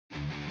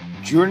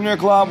Junior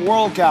Club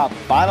World Cup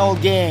final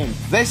game.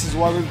 This is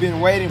what we've been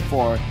waiting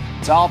for.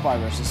 Tolpar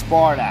versus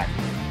Spartak.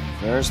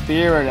 First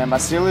period, and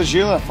Vasily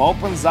Zhilev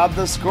opens up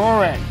the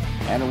scoring.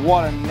 And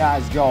what a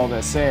nice goal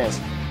this is.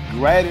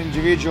 Great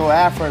individual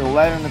effort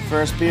led in the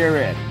first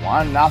period.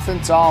 1-0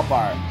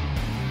 Tolpar.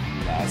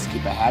 Let's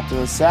skip ahead to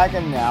the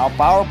second now.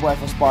 Power play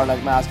for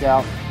Spartak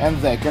Moscow, and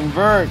they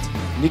convert.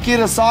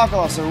 Nikita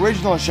Sokolov's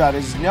original shot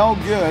is no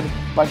good,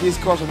 but he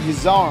scores on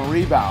his own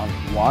rebound.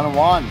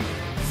 1-1.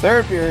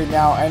 Third period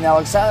now, and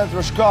Alexander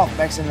Trushkov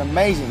makes an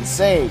amazing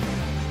save.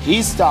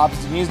 He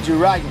stops Denis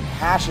Duragin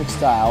hat-trick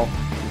style.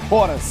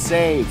 What a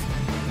save!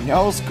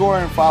 No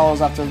scoring follows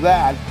after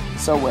that,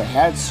 so we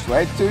head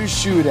straight to a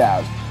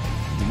shootout.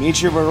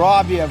 Dmitry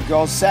Vorobyev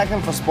goes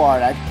second for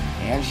Spartak,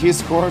 and he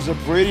scores a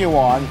pretty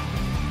one.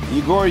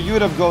 Igor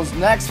Yudov goes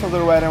next for the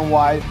red and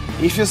white.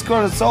 If he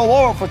scored, it's all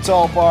over for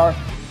Tolpar,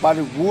 but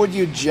would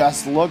you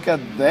just look at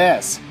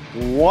this?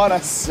 What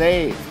a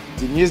save!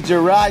 Denis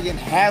Duragin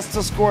has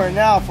to score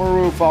now for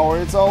Rufo or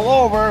it's all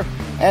over,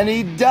 and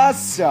he does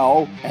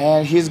so,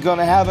 and he's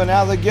gonna have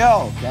another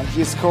go. Can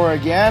he score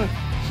again?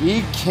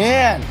 He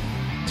can!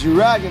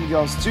 Duragin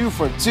goes 2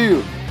 for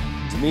 2.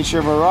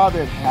 Dmitry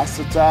Vorobyev has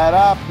to tie it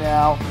up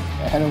now,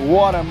 and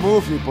what a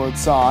move he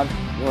puts on.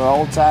 They're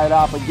all tied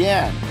up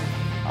again.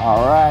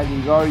 Alright,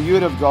 Igor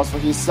Yudov goes for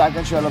his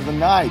second shot of the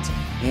night,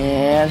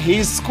 and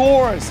he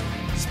scores!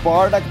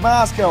 Spartak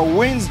Moscow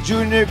wins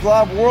Junior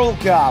Club World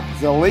Cup.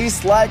 The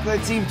least likely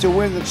team to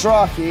win the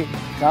trophy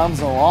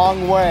comes a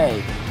long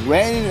way.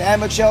 Reigning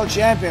MHL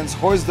champions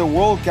hoist the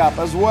World Cup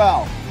as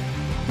well.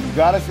 You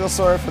gotta feel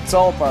sorry for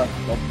Tolpar,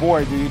 but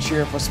boy do you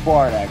cheer for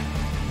Spartak.